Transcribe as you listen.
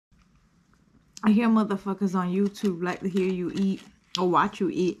I hear motherfuckers on YouTube like to hear you eat or watch you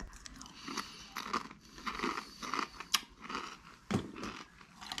eat.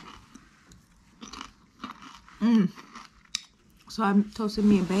 So I toasted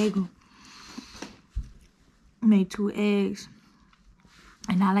me a bagel, made 2 eggs,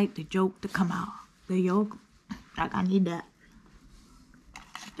 and I like the yolk to come out. The yolk, like I need that.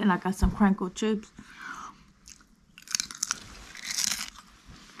 Then I got some crinkle chips.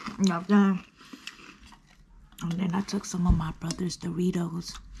 And then I took some of my brother's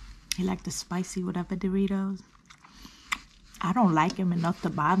Doritos. He liked the spicy whatever Doritos. I don't like him enough to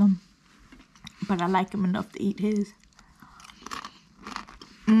buy them, but I like him enough to eat his.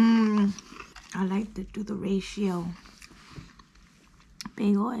 I like to do the ratio.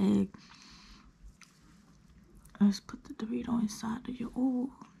 Bagel, egg. Let's put the Dorito inside of your. Oh,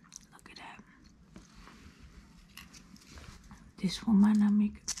 look at that. This one might not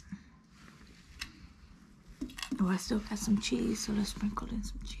make it. Oh, I still got some cheese, so let's sprinkle in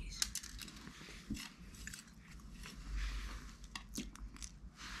some cheese.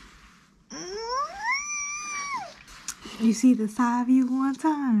 You see the side view one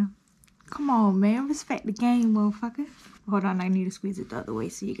time? Come on, man. Respect the game, motherfucker. Hold on, I need to squeeze it the other way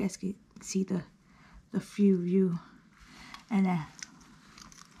so you guys can see the view. And then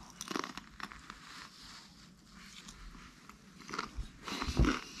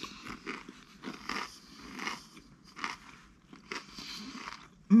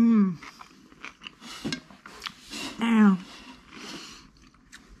damn.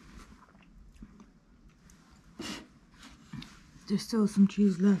 There's still some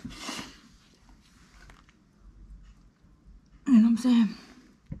cheese left. You know what I'm saying?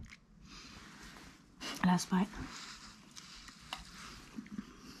 Last bite.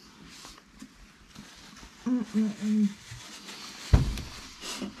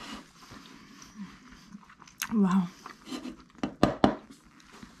 Wow.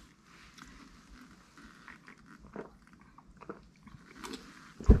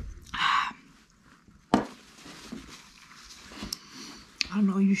 I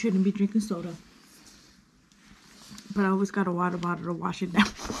know you shouldn't be drinking soda, but I always got a water bottle to wash it down.